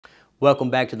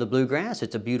Welcome back to the Bluegrass.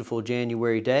 It's a beautiful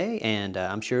January day, and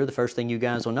I'm sure the first thing you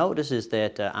guys will notice is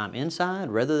that I'm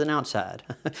inside rather than outside.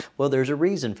 Well, there's a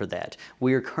reason for that.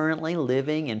 We are currently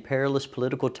living in perilous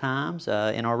political times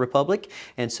in our republic,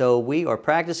 and so we are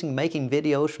practicing making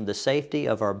videos from the safety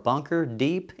of our bunker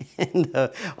deep in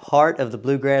the heart of the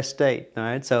Bluegrass State. All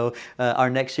right, so our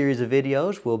next series of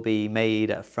videos will be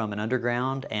made from an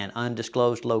underground and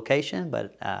undisclosed location,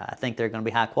 but I think they're going to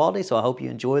be high quality, so I hope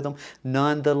you enjoy them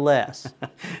nonetheless.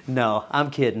 No, I'm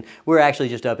kidding. We're actually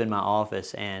just up in my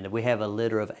office and we have a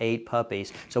litter of 8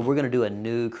 puppies. So we're going to do a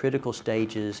new critical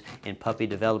stages in puppy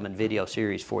development video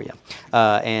series for you. It's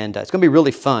going to be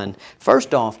really fun.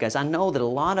 First off, guys, I know that a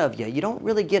lot of you don't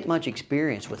really get much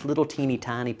experience with little teeny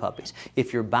tiny puppies.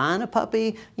 If you're buying a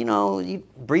puppy,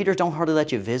 breeders don't hardly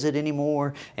let you visit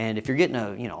anymore. And if you're getting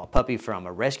a puppy from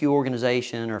a rescue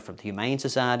organization or from the Humane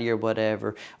Society or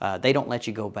whatever, they don't let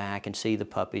you go back and see the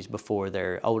puppies before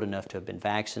they're old enough to have been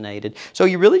vaccinated. So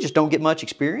you really just don't get much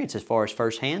experience as far as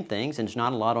first-hand things, and there's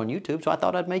not a lot on YouTube, so I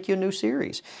thought I'd make you a new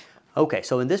series. Okay,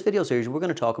 so in this video series, we're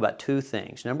going to talk about 2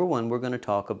 things. Number one, we're going to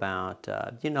talk about,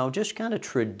 just kind of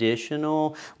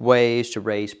traditional ways to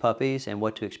raise puppies and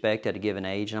what to expect at a given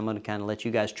age. And I'm going to kind of let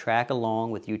you guys track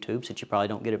along with YouTube, since you probably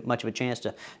don't get much of a chance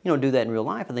to, do that in real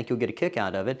life. I think you'll get a kick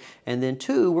out of it. And then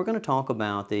 2, we're going to talk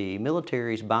about the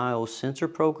military's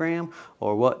BioSensor program,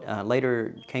 or what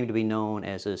later came to be known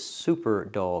as a super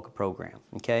dog program,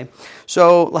 okay?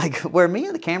 So, like, where me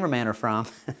and the cameraman are from,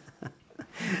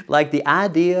 like the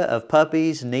idea of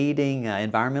puppies needing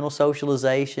environmental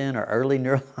socialization or early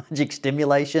neurologic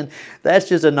stimulation, that's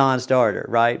just a non-starter,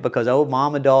 right? Because old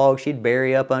mama dog, she'd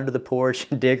bury up under the porch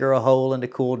and dig her a hole in the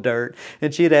cool dirt,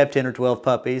 and she'd have 10 or 12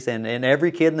 puppies, and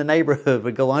every kid in the neighborhood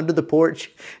would go under the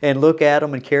porch and look at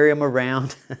them and carry them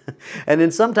around. And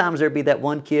then sometimes there'd be that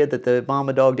one kid that the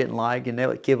mama dog didn't like, and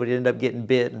that kid would end up getting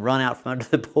bit and run out from under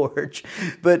the porch.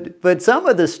 But some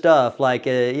of the stuff, like,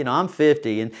 I'm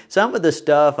 50, and some of the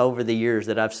stuff over the years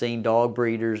that I've seen dog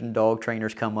breeders and dog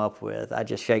trainers come up with, I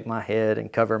just shake my head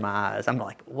and cover my eyes. I'm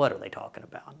like, what are they talking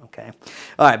about? Okay.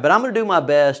 All right, but I'm going to do my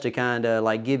best to kind of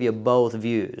like give you both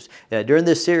views. During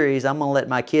this series, I'm going to let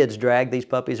my kids drag these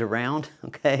puppies around,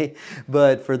 okay?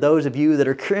 But for those of you that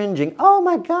are cringing, oh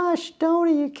my gosh,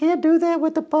 Stonnie, you can't do that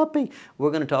with the puppy,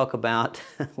 we're going to talk about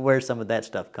where some of that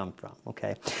stuff comes from,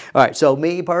 okay? All right, so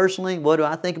me personally, what do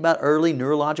I think about early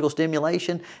neurological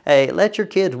stimulation? Hey, let your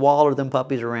kids waller them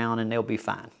puppies around and they'll be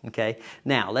fine, okay?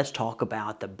 Now, let's talk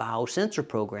about the BioSensor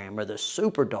program, or the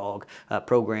super dog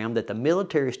program that the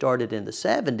military started in the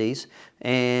 70s,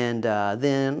 and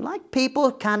then like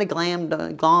people kind of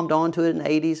glommed onto it in the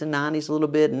 80s and 90s a little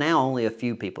bit, and now only a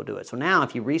few people do it. So now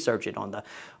if you research it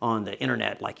on the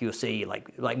internet, like you'll see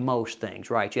like most things,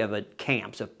 right? You have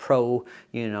camps of pro,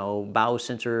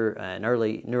 BioSensor and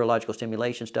early neurological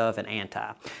stimulation stuff, and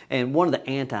anti. And one of the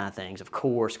anti things, of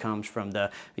course, comes from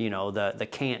the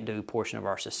can't do portion of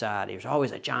our society. There's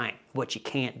always a giant what you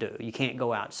can't do. You can't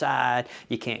go outside,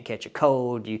 you can't catch a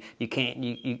cold, you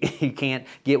can't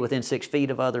get within 6 feet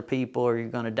of other people or you're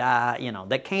going to die.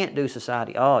 That can't do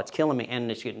society. Oh, it's killing me, and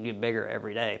it's getting bigger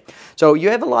every day. So you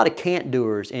have a lot of can't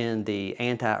doers in the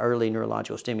anti-early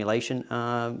neurological stimulation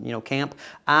camp.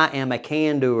 I am a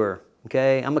can doer.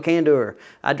 Okay, I'm a can-doer.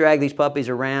 I drag these puppies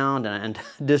around and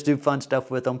just do fun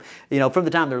stuff with them, from the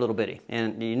time they're little bitty.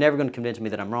 And you're never going to convince me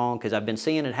that I'm wrong, because I've been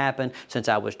seeing it happen since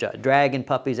I was dragging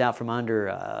puppies out from under,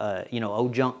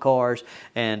 old junk cars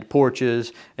and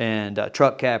porches and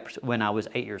truck caps when I was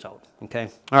 8 years old. Okay,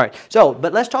 all right. So,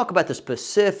 but let's talk about the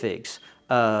specifics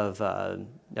of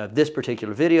this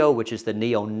particular video, which is the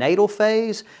neonatal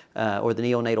phase or the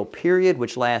neonatal period,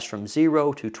 which lasts from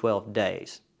 0 to 12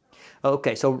 days.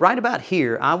 Okay, so right about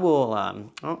here,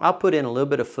 I'll put in a little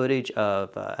bit of footage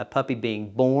of a puppy being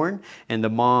born and the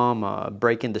mom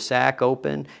breaking the sac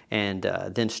open and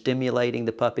then stimulating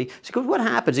the puppy. So what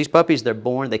happens, these puppies, they're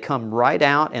born, they come right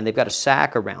out and they've got a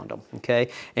sac around them, okay?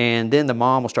 And then the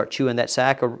mom will start chewing that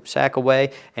sac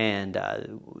away, and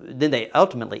then they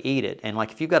ultimately eat it. And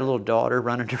like if you've got a little daughter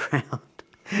running around,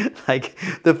 like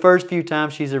the first few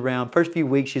weeks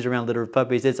she's around litter of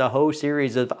puppies, it's a whole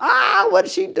series of, what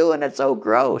is she doing? That's so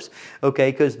gross.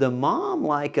 Okay, because the mom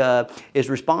is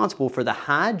responsible for the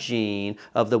hygiene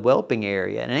of the whelping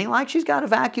area. And it ain't like she's got a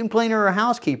vacuum cleaner or a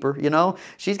housekeeper,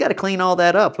 She's got to clean all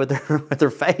that up with her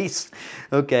face.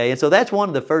 Okay, and so that's one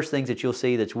of the first things that you'll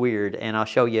see that's weird. And I'll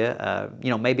show you,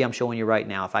 maybe I'm showing you right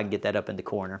now if I can get that up in the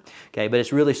corner. Okay, but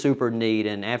it's really super neat.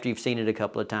 And after you've seen it a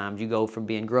couple of times, you go from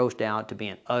being grossed out to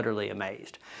being utterly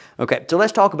amazed. Okay, so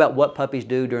let's talk about what puppies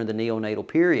do during the neonatal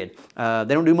period.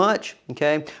 They don't do much,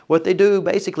 okay? What they do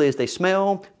basically is they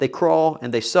smell, they crawl,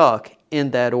 and they suck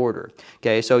in that order.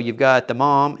 Okay, so you've got the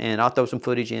mom, and I'll throw some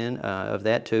footage in of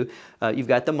that too. You've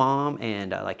got the mom,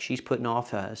 and like she's putting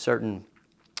off certain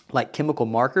like chemical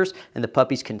markers, and the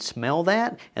puppies can smell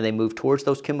that, and they move towards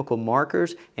those chemical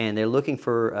markers, and they're looking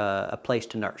for a place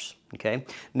to nurse. Okay.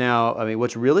 Now, I mean,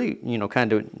 what's really, you know,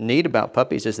 kind of neat about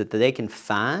puppies is that they can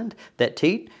find that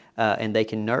teat and they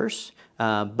can nurse.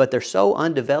 But they're so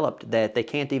undeveloped that they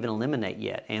can't even eliminate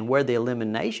yet. And where the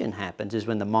elimination happens is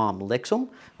when the mom licks them,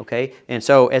 okay? And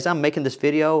so as I'm making this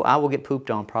video, I will get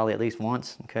pooped on probably at least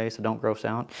once, okay? So don't gross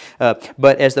out.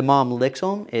 But as the mom licks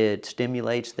them, it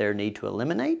stimulates their need to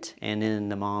eliminate, and then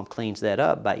the mom cleans that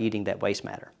up by eating that waste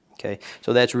matter. Okay,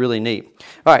 so that's really neat.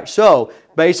 All right, so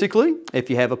basically,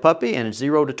 if you have a puppy and it's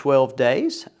 0 to 12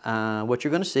 days, what you're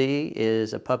going to see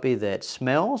is a puppy that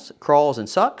smells, crawls, and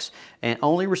sucks, and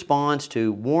only responds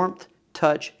to warmth,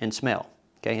 touch, and smell.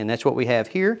 Okay, and that's what we have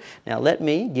here. Now let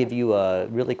me give you a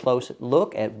really close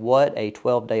look at what a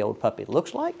 12-day-old puppy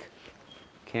looks like.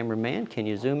 Cameraman, can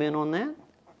you zoom in on that?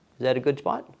 Is that a good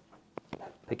spot?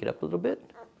 Pick it up a little bit.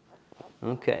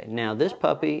 Okay, now this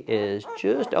puppy is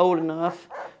just old enough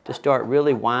to start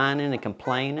really whining and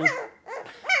complaining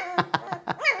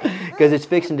because it's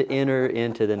fixing to enter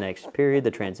into the next period, the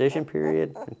transition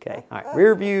period. Okay, all right,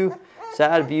 rear view,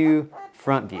 side view,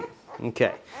 front view.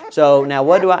 Okay, so now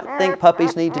what do I think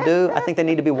puppies need to do? I think they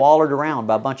need to be wallered around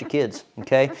by a bunch of kids,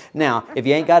 okay? Now, if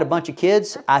you ain't got a bunch of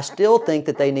kids, I still think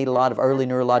that they need a lot of early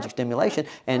neurologic stimulation,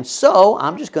 and so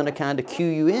I'm just going to kind of cue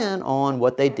you in on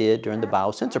what they did during the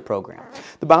BioSensor program.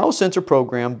 The BioSensor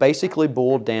program basically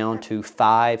boiled down to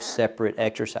 5 separate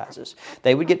exercises.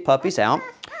 They would get puppies out,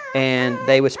 and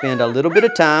they would spend a little bit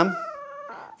of time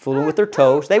fooling with their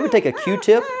toes. They would take a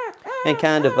Q-tip and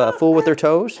kind of fool with their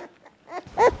toes.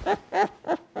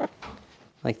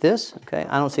 Like this, okay?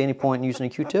 I don't see any point in using a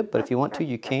Q-tip, but if you want to,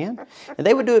 you can. And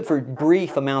they would do it for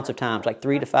brief amounts of times, like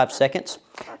 3 to 5 seconds.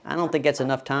 I don't think that's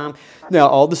enough time. Now,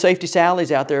 all the safety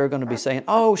Sallies out there are going to be saying,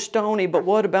 oh, Stoney, but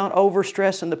what about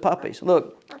overstressing the puppies?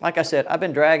 Look, like I said, I've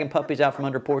been dragging puppies out from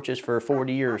under porches for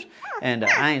 40 years, and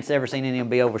I ain't ever seen any of them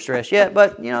be overstressed yet,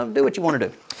 but, you know, do what you want to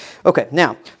do. Okay,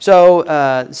 now,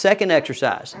 so second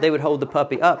exercise, they would hold the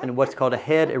puppy up in what's called a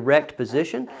head erect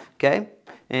position, okay?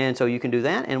 And so you can do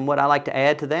that. And what I like to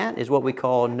add to that is what we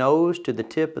call nose to the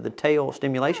tip of the tail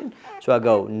stimulation. So I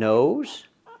go nose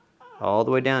all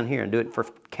the way down here and do it for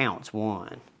counts.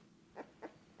 1,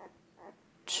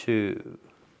 2,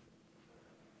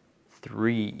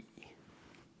 3,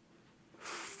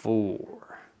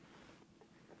 4,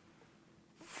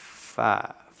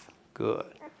 5.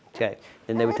 Good. Okay.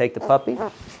 Then they would take the puppy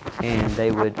and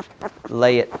they would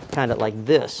lay it kind of like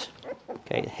this.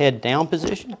 Okay. Head down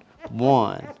position.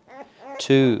 1,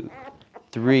 2,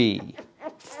 3,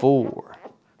 4,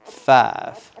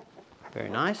 5. Very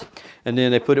nice. And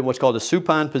then they put it in what's called a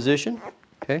supine position.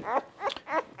 Okay.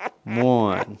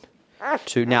 1,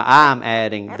 2. Now I'm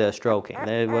adding the stroking.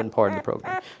 That wasn't part of the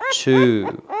program.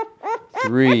 2,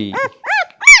 3,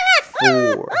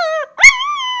 4,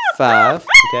 5.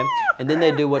 Okay. And then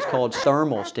they do what's called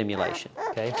thermal stimulation.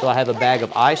 Okay. So I have a bag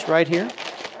of ice right here.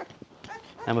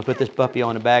 I'm going to put this puppy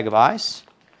on a bag of ice.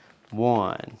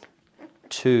 1,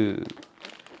 2,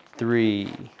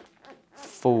 3,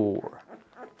 4,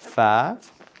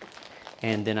 5.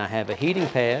 And then I have a heating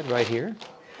pad right here.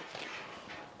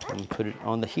 And put it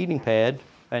on the heating pad.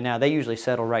 And now they usually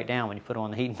settle right down when you put it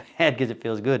on the heating pad because it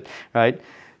feels good, right?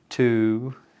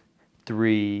 2,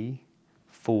 3,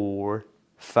 4,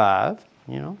 5,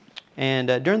 you know.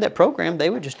 And during that program, they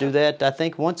would just do that, I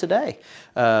think, once a day.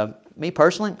 Me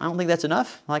personally, I don't think that's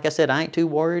enough. Like I said, I ain't too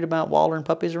worried about wallering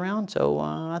puppies around, so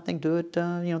I think do it,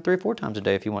 3 or 4 times a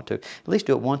day if you want to. At least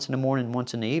do it once in the morning,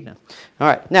 once in the evening. All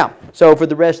right, now, so for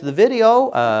the rest of the video,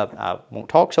 I won't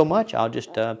talk so much. I'll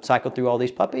just cycle through all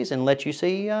these puppies and let you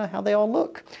see how they all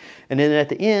look. And then at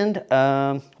the end,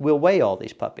 we'll weigh all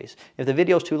these puppies. If the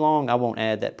video's too long, I won't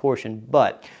add that portion,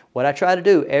 but what I try to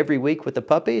do every week with the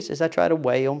puppies is I try to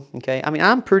weigh them, okay? I mean,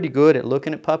 I'm pretty good at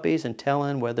looking at puppies and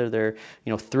telling whether they're,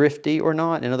 thrifty or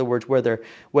not. In other words, whether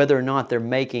or not they're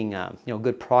making,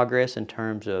 good progress in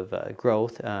terms of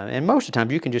growth. And most of the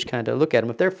time, you can just kind of look at them.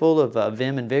 If they're full of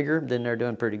vim and vigor, then they're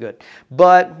doing pretty good.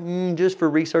 But just for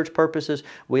research purposes,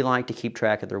 we like to keep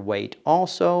track of their weight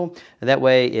also. That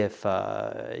way, if,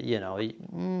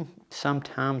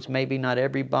 sometimes maybe not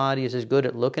everybody is as good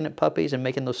at looking at puppies and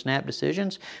making those snap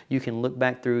decisions. You can look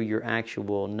back through your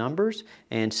actual numbers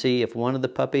and see if one of the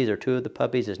puppies or 2 of the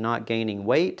puppies is not gaining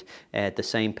weight at the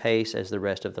same pace as the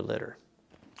rest of the litter.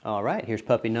 All right, here's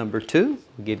puppy number 2.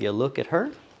 We'll give you a look at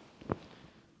her. Can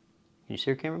you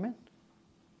see her, cameraman?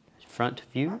 Front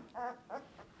view,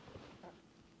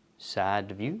 side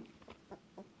view,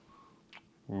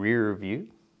 rear view.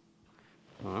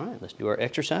 All right, let's do our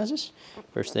exercises.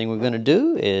 First thing we're going to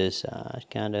do is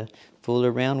kind of fool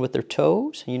around with their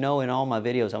toes. You know, in all my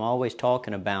videos, I'm always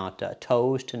talking about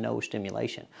toes to nose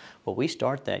stimulation. Well, we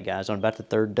start that, guys, on about the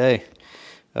 3rd day.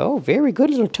 Oh, very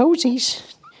good little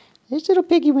toesies. This little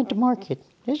piggy went to market.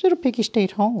 This little piggy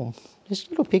stayed home. This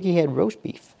little piggy had roast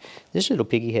beef. This little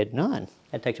piggy had none.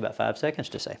 That takes about 5 seconds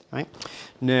to say, right?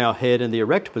 Now, head in the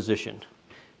erect position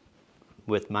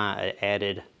with my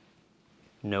added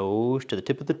nose to the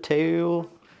tip of the tail,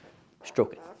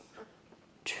 stroke it.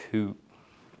 2,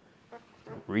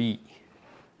 3,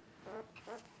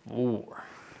 4,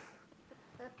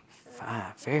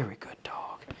 5. Very good,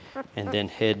 dog. And then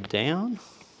head down.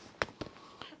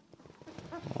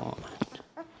 1,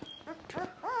 2,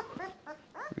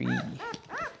 3,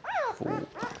 4,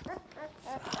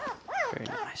 5. Very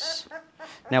nice.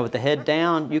 Now with the head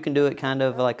down, you can do it kind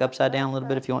of like upside down a little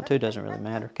bit if you want to. Doesn't really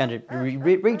matter. Kind of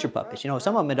read your puppies. You know,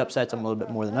 some of them it upsets them a little bit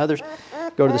more than others.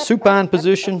 Go to the supine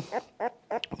position.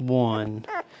 1,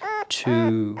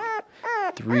 2,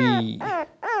 3,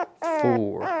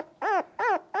 4,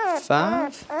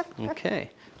 5. Okay.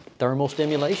 Thermal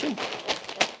stimulation.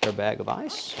 Our bag of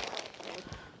ice.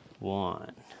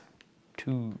 1,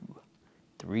 2,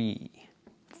 3,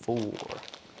 4,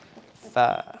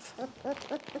 5.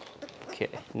 Okay,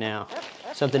 now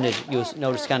something that you'll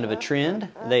notice kind of a trend.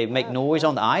 They make noise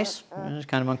on the ice. It's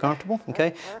kind of uncomfortable,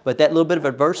 okay? But that little bit of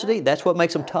adversity, that's what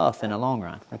makes them tough in the long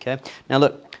run, okay? Now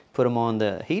look, put them on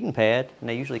the heating pad, and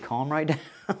they usually calm right down.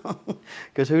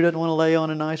 Because who doesn't want to lay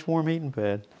on a nice warm heating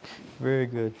pad? Very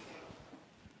good.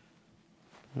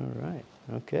 All right,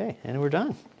 okay, and we're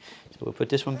done. So we'll put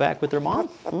this one back with their mom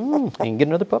and get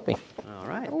another puppy. All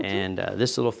right, and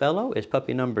this little fellow is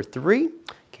puppy number 3.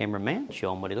 Cameraman,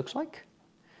 show him what he looks like.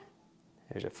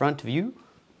 There's a front view,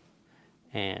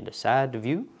 and a side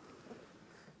view,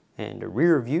 and a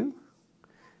rear view,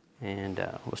 and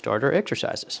we'll start our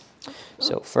exercises.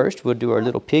 So first we'll do our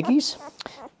little piggies.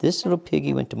 This little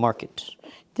piggy went to market.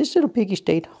 This little piggy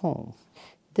stayed home.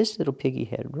 This little piggy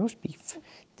had roast beef.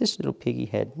 This little piggy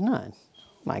had none.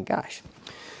 My gosh.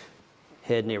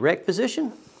 Head in the erect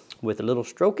position with a little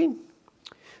stroking.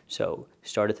 So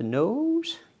start at the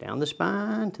nose, down the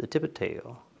spine to the tip of the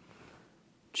tail.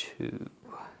 2,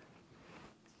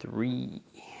 3,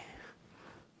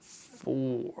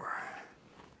 4,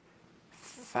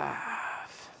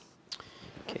 5.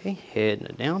 Okay, head in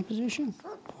the down position.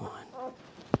 1,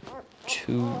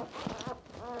 2,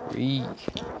 3,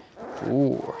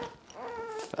 4,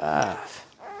 5.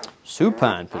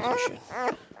 Supine position.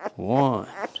 1,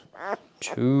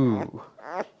 2,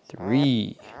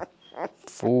 3,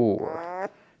 4,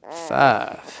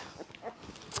 5.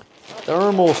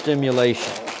 Thermal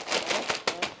stimulation.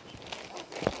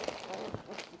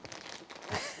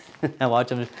 Now watch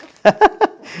them.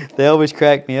 They always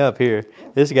crack me up here.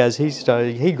 This guy's,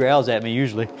 he growls at me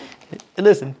usually. And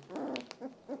listen.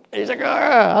 He's like,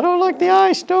 I don't like the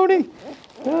ice, Stonnie.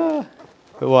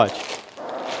 But watch.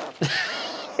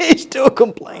 He's still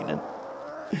complaining.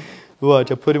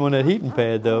 Watch, I put him on that heating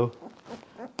pad though.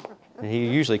 And he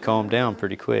usually calmed down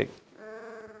pretty quick.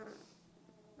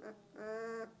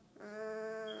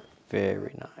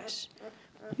 Very nice.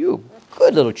 You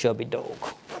good little chubby dog.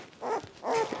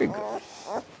 Very good.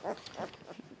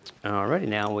 Alrighty,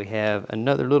 now we have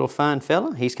another little fine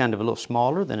fella. He's kind of a little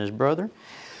smaller than his brother.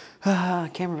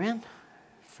 Cameraman,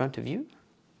 front view,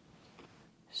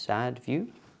 side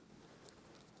view,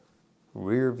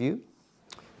 rear view,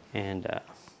 and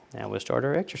now we'll start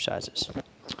our exercises.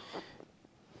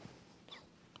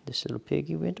 This little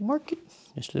piggy went to market.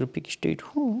 This little piggy stayed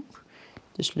home.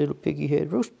 This little piggy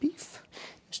had roast beef.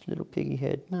 This little piggy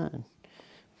had none.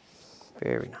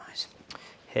 Very nice.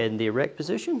 Head in the erect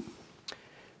position.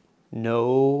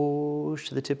 Nose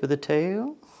to the tip of the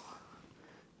tail.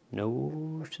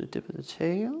 Nose to the tip of the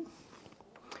tail.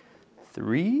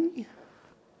 3,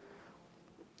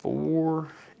 4,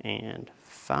 and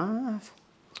 5.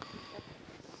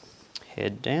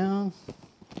 Head down.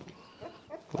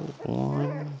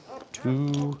 1,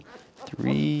 2,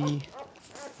 3,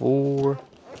 4,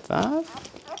 5.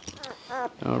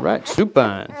 All right,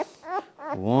 supine.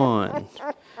 1,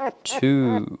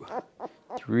 2,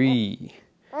 3,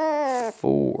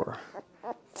 4,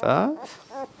 5.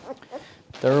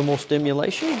 Thermal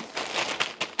stimulation.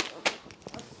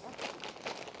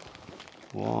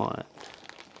 1,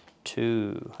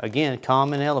 2. Again,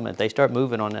 common element. They start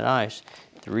moving on that ice.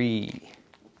 3,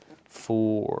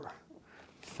 4,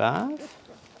 5.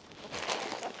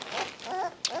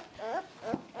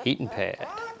 Heating pad.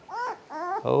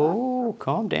 Oh,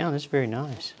 calm down. That's very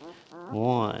nice.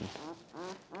 1,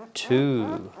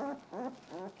 2,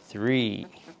 3,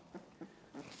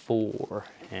 4,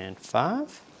 and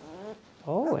 5.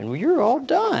 Oh, and you're all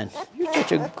done. You're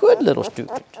such a good little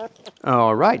student.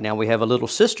 All right, now we have a little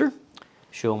sister.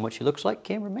 Show them what she looks like,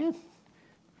 cameraman.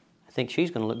 I think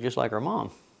she's going to look just like her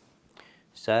mom.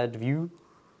 Side view,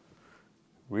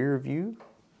 rear view.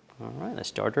 All right, let's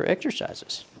start our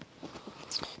exercises.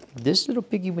 This little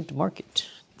piggy went to market.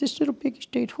 This little piggy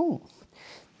stayed home.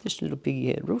 This little piggy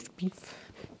had roast beef.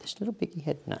 This little piggy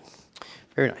had none.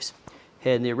 Very nice.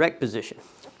 Head in the erect position.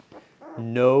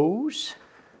 Nose,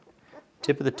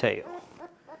 tip of the tail.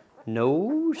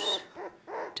 Nose,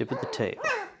 tip of the tail.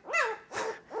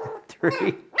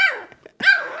 3,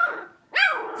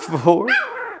 4,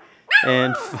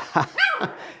 and 5.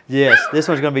 Yes, this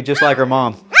one's going to be just like her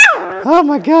mom. Oh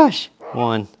my gosh.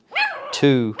 1,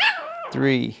 2,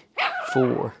 3,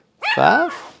 4,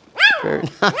 5. Very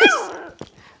nice.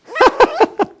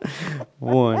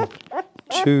 1,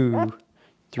 2,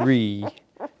 3,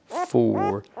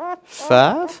 4,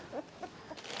 5.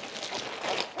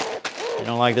 You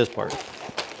don't like this part.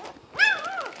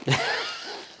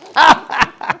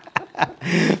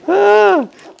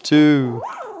 2,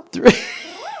 3,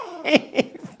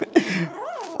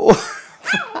 4, 5.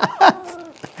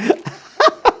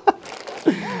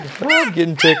 I'm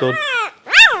getting tickled.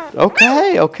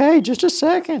 Okay, just a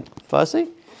second. Fussy?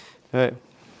 All right.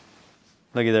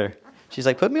 Looky there. She's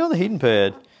like, put me on the heating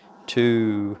pad.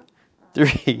 2,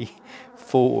 3,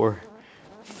 4,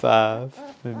 5.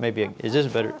 Maybe, is this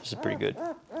better? This is pretty good.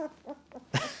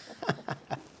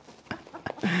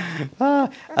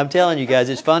 I'm telling you guys,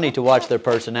 it's funny to watch their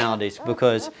personalities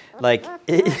because, like,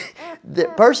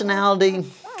 the personality,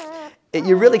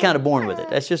 you're really kind of born with it.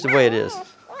 That's just the way it is.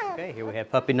 Okay, here we have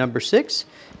puppy number 6.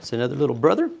 It's another little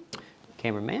brother.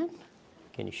 Cameraman,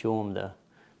 can you show him the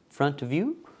front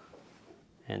view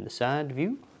and the side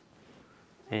view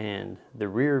and the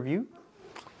rear view?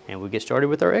 And we'll get started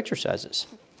with our exercises.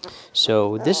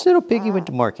 So this little piggy went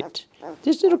to market.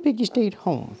 This little piggy stayed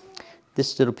home.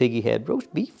 This little piggy had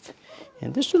roast beef,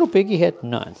 and this little piggy had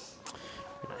none.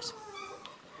 Nice.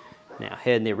 Now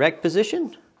head in the erect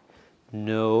position.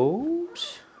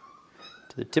 Nose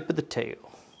to the tip of the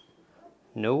tail.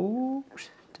 Nose,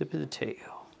 tip of the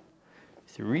tail.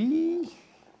 3,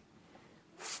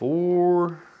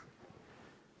 4,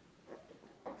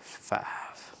 5.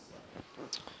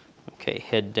 Okay,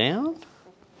 head down.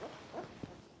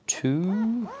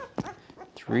 2,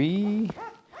 3,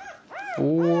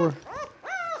 4,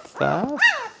 5.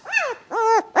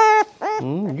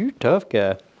 You tough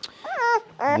guy.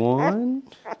 1,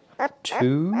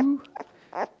 2,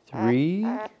 3,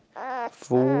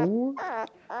 4,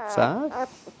 5.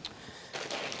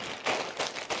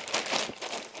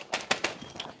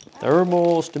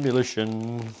 Thermal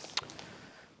stimulation.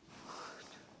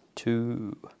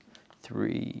 2,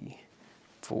 3,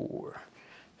 4,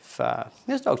 5.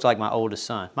 This dog's like my oldest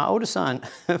son. My oldest son,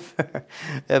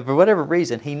 for whatever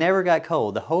reason, he never got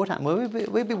cold the whole time.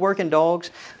 We'd be working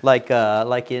dogs like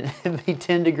it'd be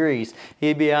 10 degrees.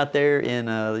 He'd be out there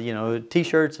in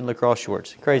t-shirts and lacrosse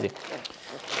shorts. Crazy.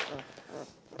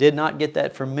 Did not get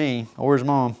that from me or his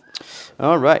mom.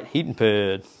 All right, heating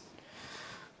pad.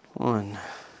 1,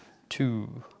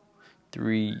 2,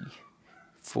 3,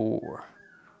 4,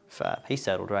 5. He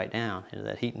settled right down into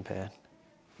that heating pad.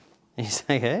 He's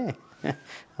like, hey, I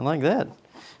like that.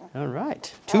 All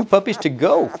right, 2 puppies to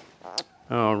go.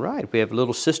 All right, we have a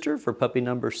little sister for puppy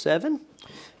number 7.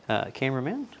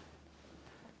 Cameraman,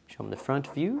 show him the front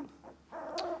view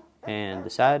and the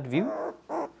side view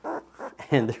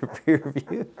and the rear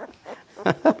view.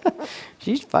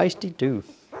 She's feisty too.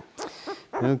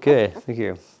 Okay, look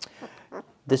here.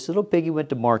 This little piggy went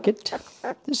to market.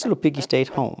 This little piggy stayed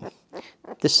home.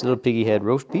 This little piggy had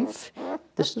roast beef.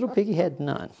 This little piggy had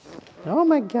none. Oh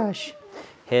my gosh.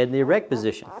 Head in the erect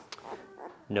position.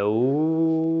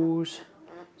 Nose,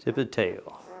 tip of the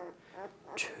tail.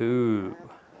 2,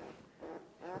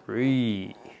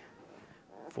 3,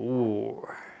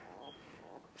 4,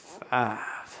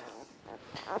 5.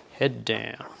 Head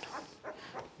down.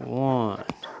 1,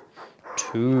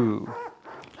 2,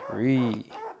 3,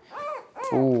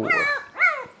 4,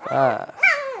 5.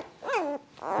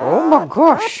 Oh my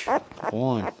gosh.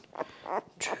 1,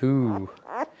 2,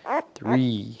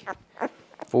 3,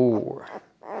 4,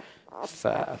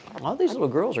 5. All these little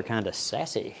girls are kind of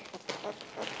sassy.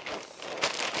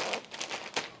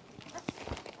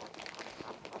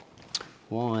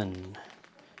 One,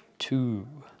 2,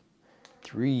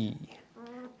 3,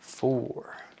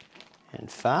 4,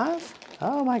 and 5.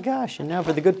 Oh my gosh, and now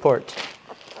for the good part.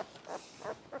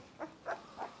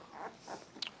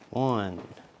 1,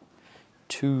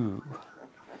 2,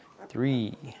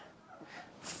 3,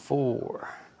 4,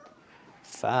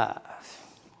 5.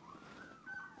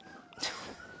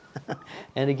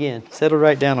 And again, settle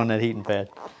right down on that heating pad.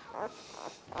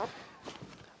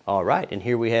 All right, and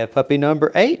here we have puppy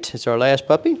number 8. It's our last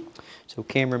puppy. So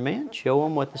cameraman, show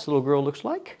them what this little girl looks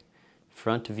like.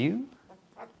 Front view,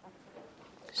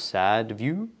 side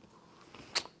view,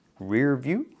 rear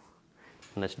view.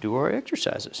 And let's do our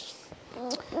exercises.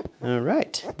 All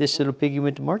right, this little piggy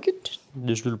went to market.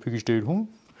 This little piggy stayed home.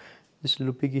 This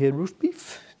little piggy had roast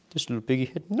beef. This little piggy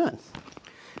had none.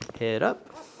 Head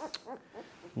up.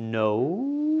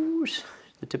 Nose,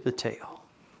 the tip of the tail.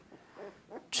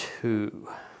 2,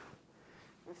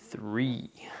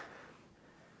 3,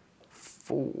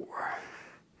 4,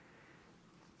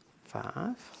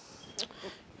 5.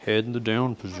 Head in the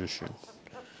down position.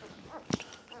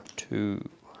 2,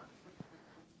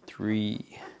 3,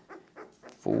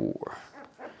 4,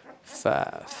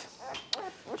 5.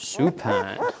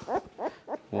 Supine.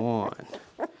 1,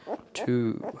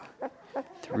 2,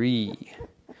 3,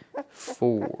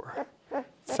 4,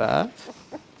 5.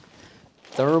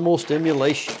 Thermal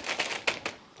stimulation.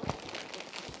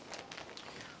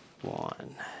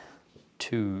 1,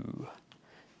 2,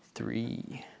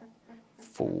 3,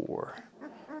 4,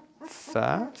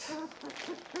 5.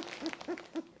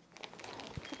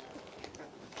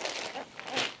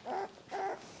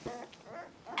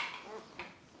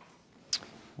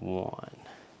 One,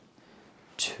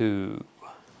 2,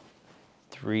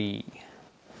 3,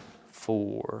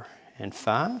 4, and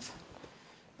 5.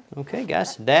 Okay,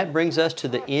 guys, that brings us to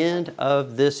the end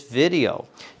of this video.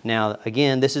 Now,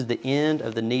 again, this is the end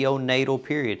of the neonatal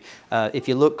period. If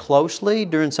you look closely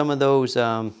during some of those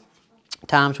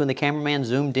times when the cameraman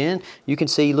zoomed in, you can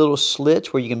see little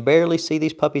slits where you can barely see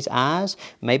these puppies' eyes.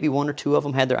 Maybe 1 or 2 of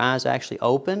them had their eyes actually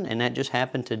open, and that just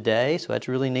happened today, so that's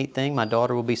a really neat thing. My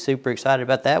daughter will be super excited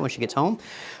about that when she gets home.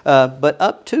 But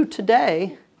up to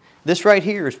today, this right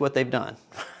here is what they've done.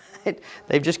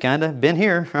 They've just kind of been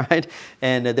here, right?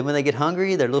 And then when they get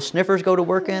hungry, their little sniffers go to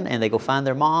working, and they go find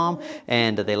their mom,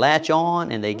 and they latch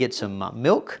on, and they get some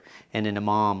milk, and then the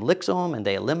mom licks them, and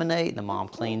they eliminate, and the mom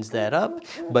cleans that up.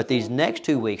 But these next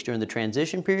 2 weeks during the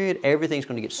transition period, everything's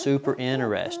going to get super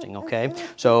interesting, okay?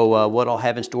 So what I'll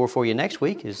have in store for you next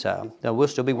week is we'll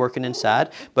still be working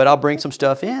inside, but I'll bring some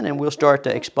stuff in, and we'll start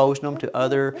exposing them to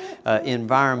other other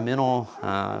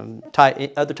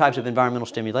types of environmental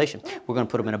stimulation. We're going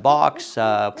to put them in a box.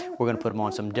 We're going to put them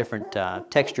on some different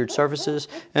textured surfaces,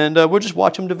 and we'll just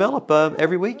watch them develop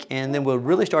every week, and then we'll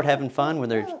really start having fun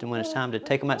when it's time to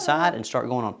take them outside and start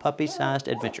going on puppy-sized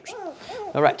adventures.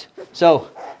 All right, so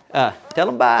tell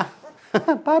them bye.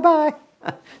 Bye-bye.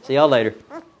 See y'all later.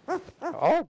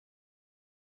 Oh.